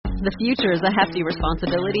The future is a hefty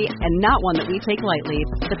responsibility and not one that we take lightly.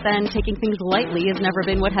 But then taking things lightly has never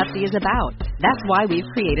been what Hefty is about. That's why we've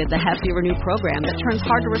created the Hefty Renew program that turns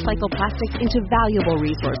hard-to-recycle plastics into valuable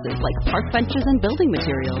resources like park benches and building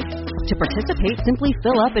materials. To participate, simply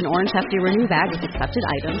fill up an orange Hefty Renew bag with accepted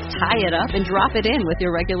items, tie it up, and drop it in with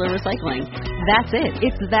your regular recycling. That's it.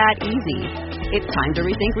 It's that easy. It's time to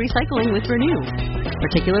rethink recycling with Renew.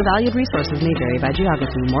 Particular valued resources may vary by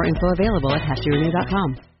geography. More info available at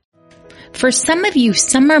heftyrenew.com. For some of you,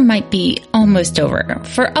 summer might be almost over.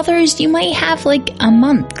 For others, you might have like a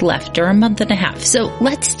month left or a month and a half. So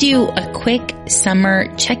let's do a quick summer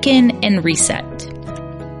check-in and reset.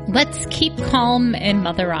 Let's keep calm and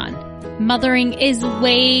mother on. Mothering is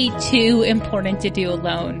way too important to do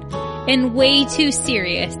alone and way too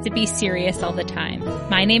serious to be serious all the time.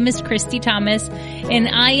 My name is Christy Thomas, and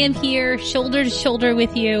I am here shoulder to shoulder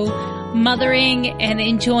with you, mothering and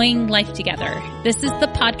enjoying life together. This is the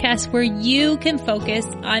podcast where you can focus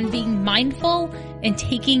on being mindful and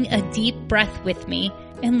taking a deep breath with me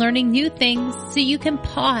and learning new things so you can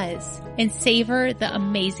pause and savor the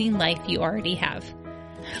amazing life you already have.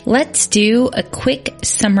 Let's do a quick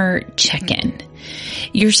summer check-in.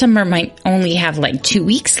 Your summer might only have like 2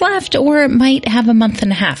 weeks left, or it might have a month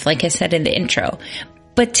and a half, like I said in the intro.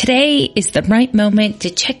 But today is the right moment to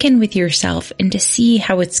check in with yourself and to see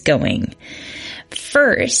how it's going.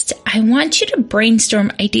 First, I want you to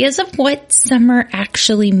brainstorm ideas of what summer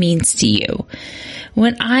actually means to you.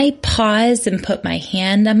 When I pause and put my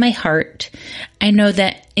hand on my heart, I know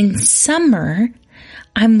that in summer,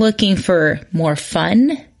 I'm looking for more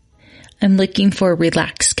fun. I'm looking for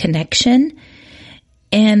relaxed connection,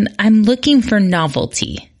 and I'm looking for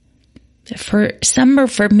novelty. For summer,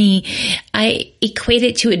 for me, I equate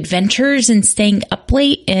it to adventures and staying up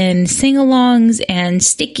late and sing-alongs and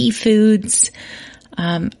sticky foods.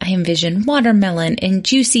 I envision watermelon and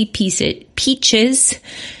juicy peaches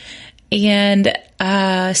and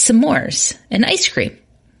s'mores and ice cream.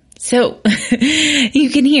 So you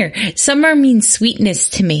can hear summer means sweetness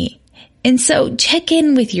to me. And so check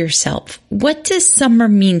in with yourself. What does summer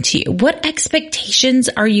mean to you? What expectations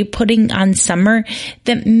are you putting on summer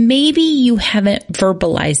that maybe you haven't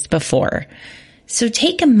verbalized before? So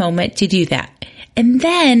take a moment to do that. And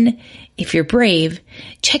then, if you're brave,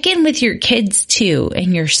 check in with your kids too,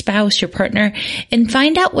 and your spouse, your partner, and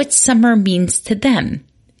find out what summer means to them.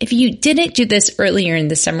 If you didn't do this earlier in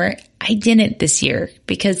the summer, I didn't this year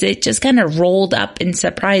because it just kind of rolled up and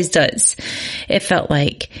surprised us. It felt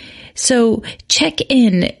like. So check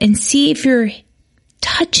in and see if you're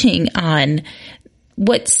touching on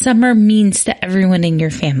what summer means to everyone in your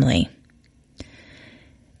family.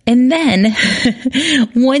 And then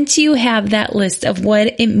once you have that list of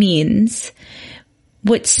what it means,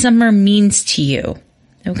 what summer means to you,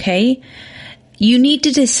 okay, you need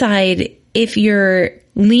to decide if you're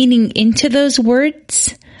leaning into those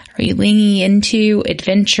words. Are you leaning into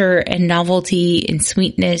adventure and novelty and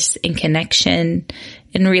sweetness and connection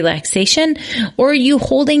and relaxation? Or are you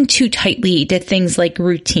holding too tightly to things like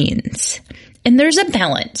routines? And there's a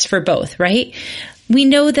balance for both, right? We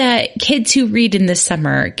know that kids who read in the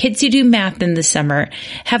summer, kids who do math in the summer,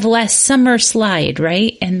 have less summer slide,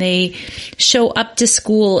 right? And they show up to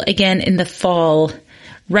school again in the fall,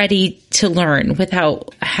 ready to learn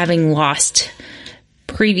without having lost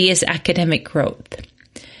previous academic growth.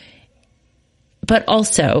 But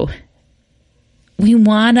also, we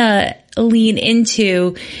want to lean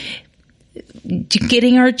into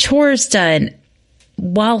getting our chores done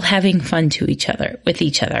while having fun with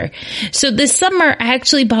each other. So this summer, I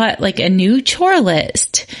actually bought like a new chore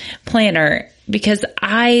list planner because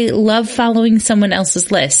I love following someone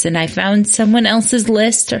else's list, and I found someone else's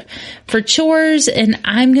list for chores, and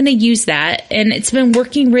I'm going to use that. And it's been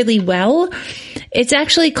working really well. It's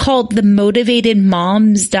actually called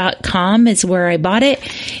themotivatedmoms.com is where I bought it.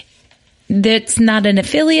 That's not an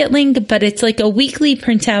affiliate link, but it's like a weekly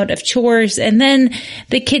printout of chores. And then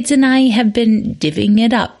the kids and I have been divvying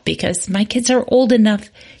it up because my kids are old enough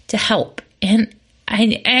to help. And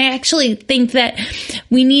I actually think that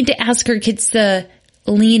we need to ask our kids to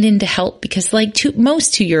lean in to help because like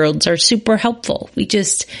most 2-year-olds are super helpful. We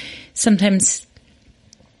just sometimes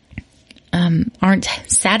aren't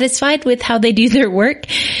satisfied with how they do their work.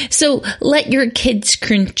 So let your kids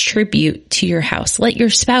contribute to your house. Let your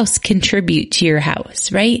spouse contribute to your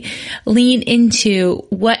house, right? Lean into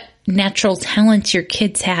what natural talents your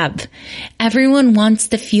kids have. Everyone wants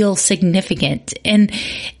to feel significant. And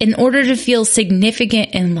in order to feel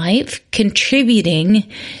significant in life, contributing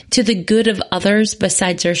to the good of others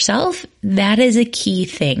besides yourself, that is a key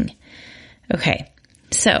thing. Okay.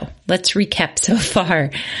 So let's recap so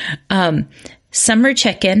far. summer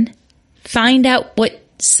check-in. Find out what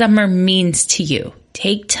summer means to you.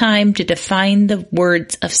 Take time to define the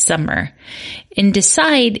words of summer and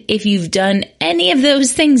decide if you've done any of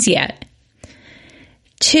those things yet.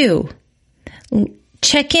 2,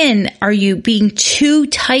 check in. Are you being too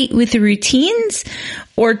tight with routines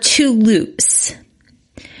or too loose?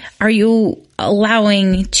 Are you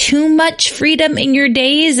allowing too much freedom in your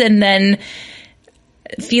days and then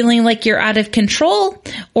feeling like you're out of control?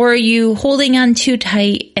 Or are you holding on too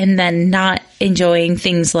tight and then not enjoying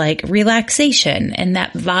things like relaxation and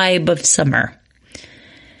that vibe of summer?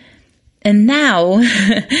 And now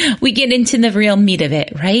we get into the real meat of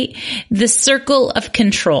it, right? The circle of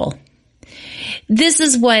control. This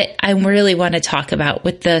is what I really want to talk about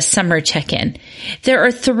with the summer check-in. There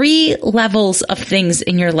are 3 levels of things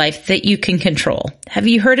in your life that you can control. Have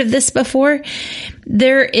you heard of this before?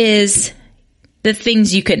 There is the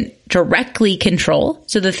things you can directly control.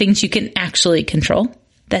 So the things you can actually control.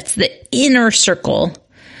 That's the inner circle.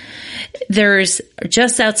 There's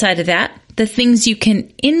just outside of that, the things you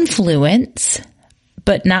can influence,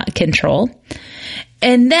 but not control.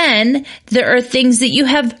 And then there are things that you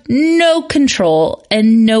have no control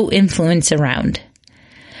and no influence around.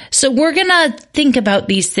 So we're going to think about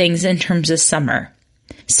these things in terms of summer.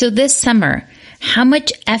 So this summer, how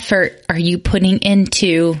much effort are you putting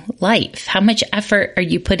into life? How much effort are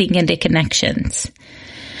you putting into connections?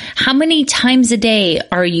 How many times a day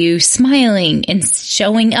are you smiling and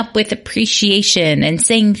showing up with appreciation and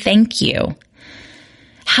saying thank you?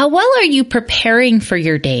 How well are you preparing for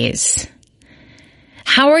your days?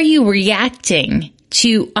 How are you reacting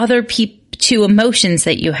to other people, to emotions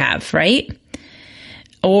that you have, right?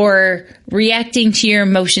 Or reacting to your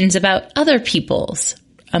emotions about other people's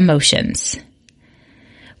emotions?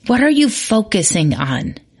 What are you focusing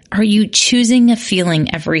on? Are you choosing a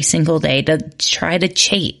feeling every single day to try to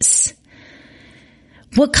chase?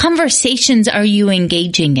 What conversations are you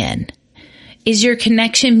engaging in? Is your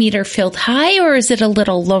connection meter filled high or is it a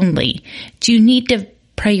little lonely? Do you need to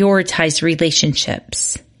prioritize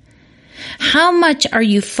relationships? How much are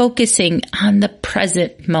you focusing on the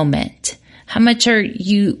present moment? How much are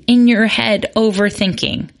you in your head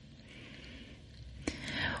overthinking?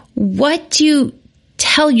 What do you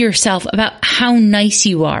tell yourself about how nice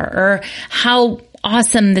you are or how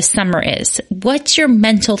awesome the summer is? What's your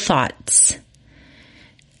mental thoughts?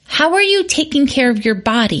 How are you taking care of your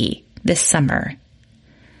body this summer?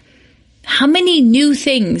 How many new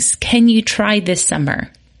things can you try this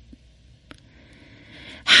summer?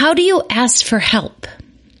 How do you ask for help?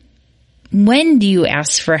 When do you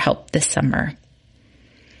ask for help this summer?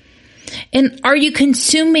 And are you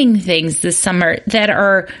consuming things this summer that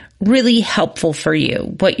are really helpful for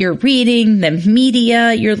you? What you're reading, the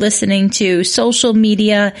media you're listening to, social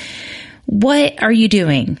media. What are you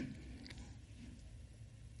doing?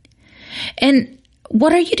 And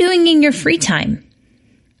what are you doing in your free time?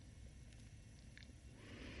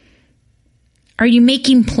 Are you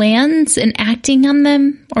making plans and acting on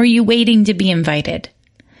them, or are you waiting to be invited?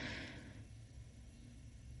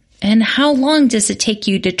 And how long does it take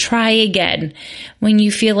you to try again when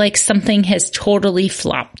you feel like something has totally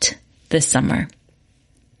flopped this summer?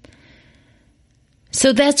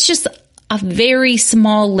 So that's just a very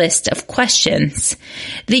small list of questions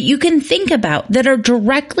that you can think about that are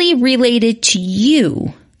directly related to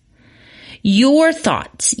you. Your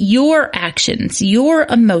thoughts, your actions, your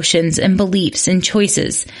emotions and beliefs and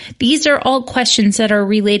choices. These are all questions that are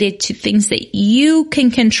related to things that you can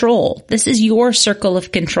control. This is your circle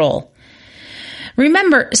of control.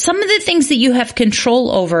 Remember, some of the things that you have control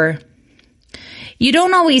over, you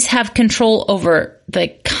don't always have control over the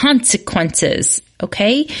consequences,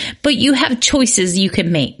 okay? But you have choices you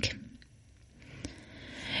can make.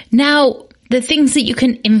 Now, the things that you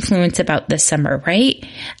can influence about this summer, right?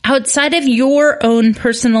 Outside of your own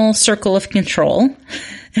personal circle of control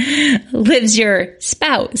lives your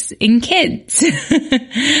spouse and kids.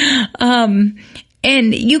 And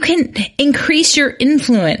you can increase your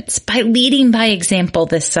influence by leading by example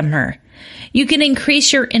this summer. You can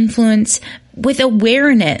increase your influence with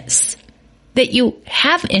awareness that you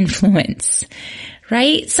have influence,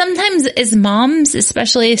 right? Sometimes as moms,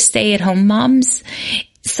 especially as stay-at-home moms,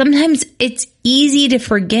 sometimes it's easy to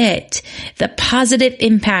forget the positive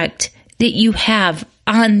impact that you have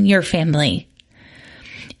on your family.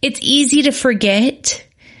 It's easy to forget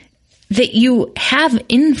that you have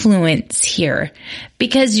influence here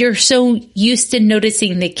because you're so used to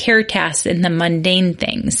noticing the care tasks and the mundane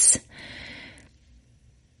things.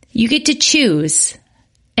 You get to choose.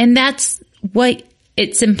 And that's what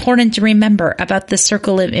it's important to remember about the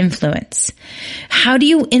circle of influence. How do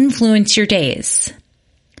you influence your days?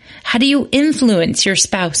 How do you influence your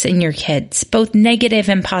spouse and your kids, both negative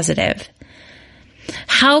and positive?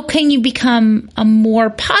 How can you become a more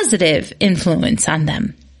positive influence on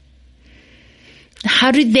them?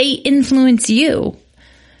 How do they influence you?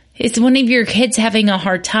 Is one of your kids having a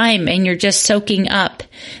hard time and you're just soaking up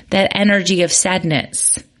that energy of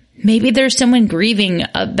sadness? Maybe there's someone grieving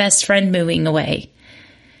a best friend moving away.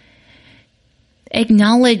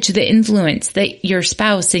 Acknowledge the influence that your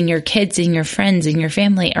spouse and your kids and your friends and your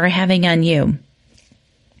family are having on you.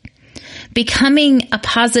 Becoming a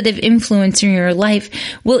positive influence in your life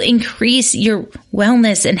will increase your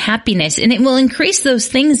wellness and happiness, and it will increase those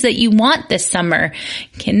things that you want this summer.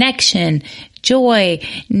 Connection, joy,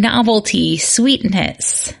 novelty,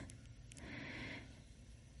 sweetness.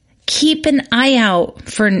 Keep an eye out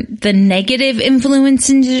for the negative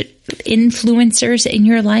influencers in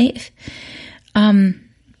your life,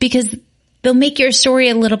 because they'll make your story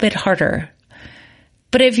a little bit harder.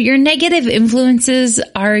 But if your negative influences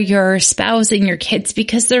are your spouse and your kids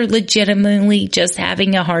because they're legitimately just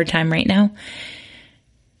having a hard time right now,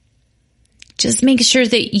 just make sure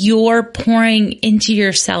that you're pouring into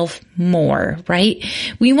yourself more, right?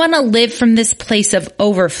 We want to live from this place of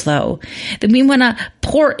overflow, that we want to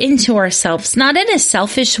pour into ourselves, not in a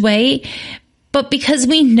selfish way, but because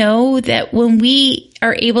we know that when we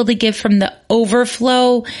are able to give from the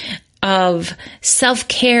overflow of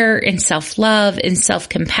self-care and self-love and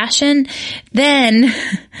self-compassion, then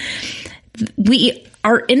we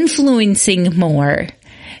are influencing more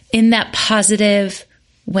in that positive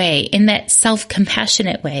way, in that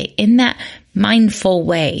self-compassionate way, in that mindful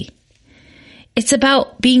way. It's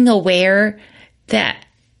about being aware that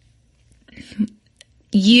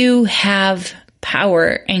you have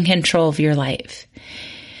power and control of your life.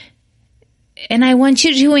 And I want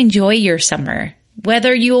you to enjoy your summer.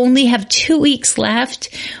 Whether you only have 2 weeks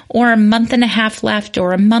left or a month and a half left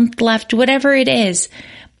or a month left, whatever it is,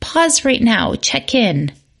 pause right now. Check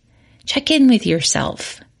in. Check in with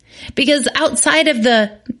yourself. Because outside of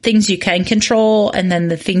the things you can control and then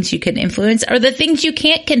the things you can influence are the things you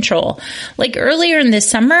can't control. Like earlier in the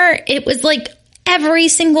summer, it was like every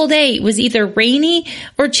single day it was either rainy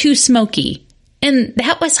or too smoky. And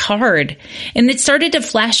that was hard. And it started to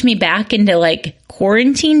flash me back into like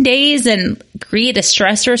quarantine days and create a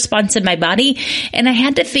stress response in my body. And I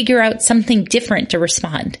had to figure out something different to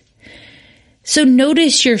respond. So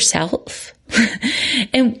notice yourself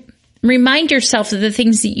and remind yourself of the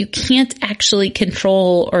things that you can't actually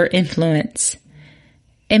control or influence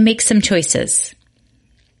and make some choices.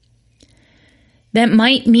 That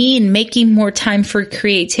might mean making more time for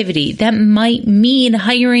creativity. That might mean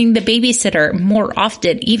hiring the babysitter more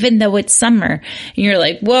often, even though it's summer. And you're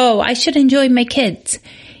like, whoa, I should enjoy my kids.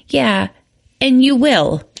 Yeah, and you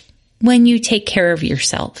will when you take care of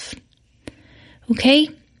yourself. Okay?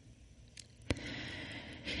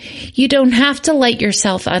 You don't have to light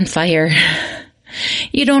yourself on fire.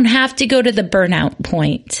 You don't have to go to the burnout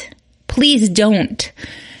point. Please don't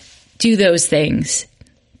do those things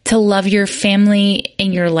to love your family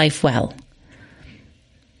and your life well.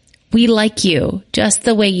 We like you just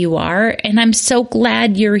the way you are, and I'm so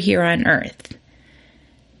glad you're here on earth.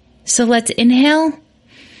 So let's inhale,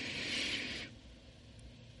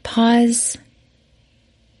 pause,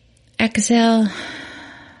 exhale,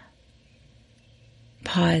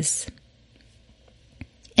 pause,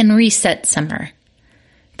 and reset summer.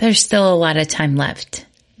 There's still a lot of time left.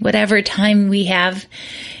 Whatever time we have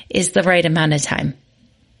is the right amount of time.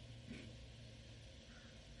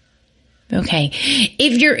 Okay.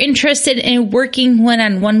 If you're interested in working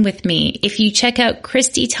one-on-one with me, if you check out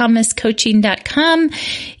ChristyThomasCoaching.com,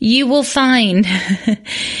 you will find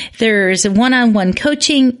there's one-on-one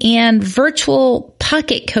coaching and virtual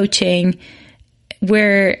pocket coaching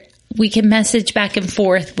where we can message back and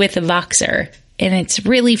forth with a Voxer, and it's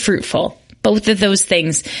really fruitful. Both of those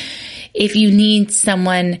things, if you need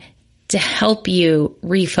someone to help you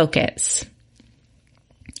refocus.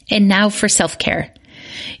 And now for self-care.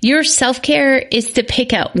 Your self-care is to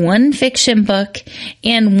pick out one fiction book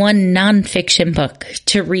and one nonfiction book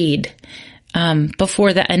to read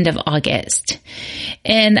before the end of August.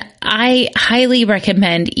 And I highly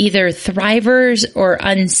recommend either Thrivers or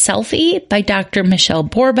Unselfie by Dr. Michelle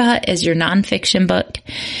Borba as your nonfiction book.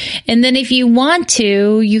 And then if you want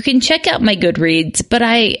to, you can check out my Goodreads, but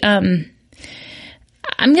I'm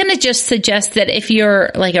going to just suggest that if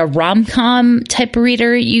you're like a rom-com type of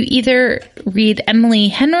reader, you either read Emily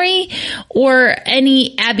Henry or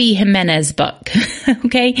any Abby Jimenez book.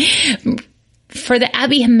 Okay. For the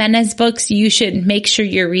Abby Jimenez books, you should make sure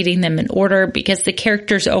you're reading them in order because the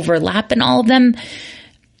characters overlap in all of them.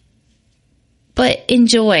 but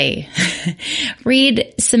enjoy.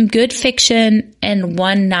 Read some good fiction and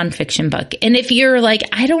one nonfiction book. And if you're like,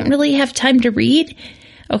 I don't really have time to read,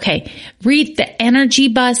 okay, read The Energy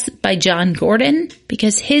Bus by John Gordon,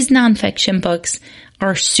 because his nonfiction books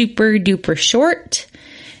are super duper short.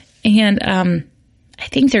 And I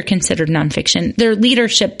think they're considered nonfiction. They're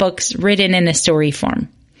leadership books written in a story form.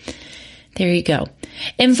 There you go.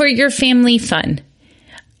 And for your family fun,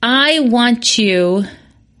 I want you,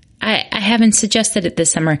 I haven't suggested it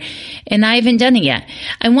this summer, and I haven't done it yet.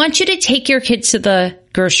 I want you to take your kids to the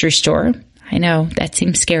grocery store. I know that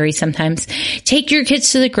seems scary sometimes. Take your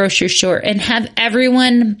kids to the grocery store and have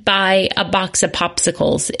everyone buy a box of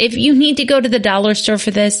popsicles. If you need to go to the dollar store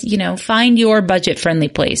for this, find your budget-friendly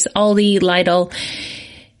place. Aldi, Lidl,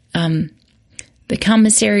 the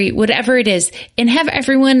commissary, whatever it is, and have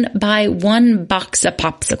everyone buy one box of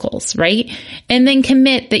popsicles, right? And then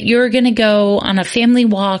commit that you're going to go on a family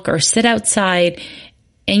walk or sit outside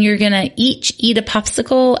and you're going to each eat a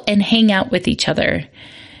popsicle and hang out with each other.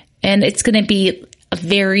 And it's going to be a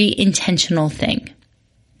very intentional thing.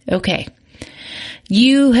 Okay.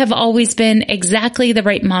 You have always been exactly the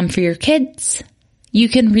right mom for your kids. You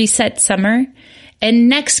can reset summer. And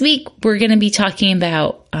next week, we're going to be talking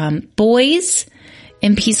about boys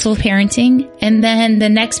and peaceful parenting. And then the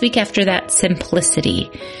next week after that,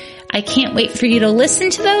 simplicity. I can't wait for you to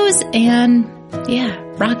listen to those. And yeah,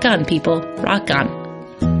 rock on, people. Rock on.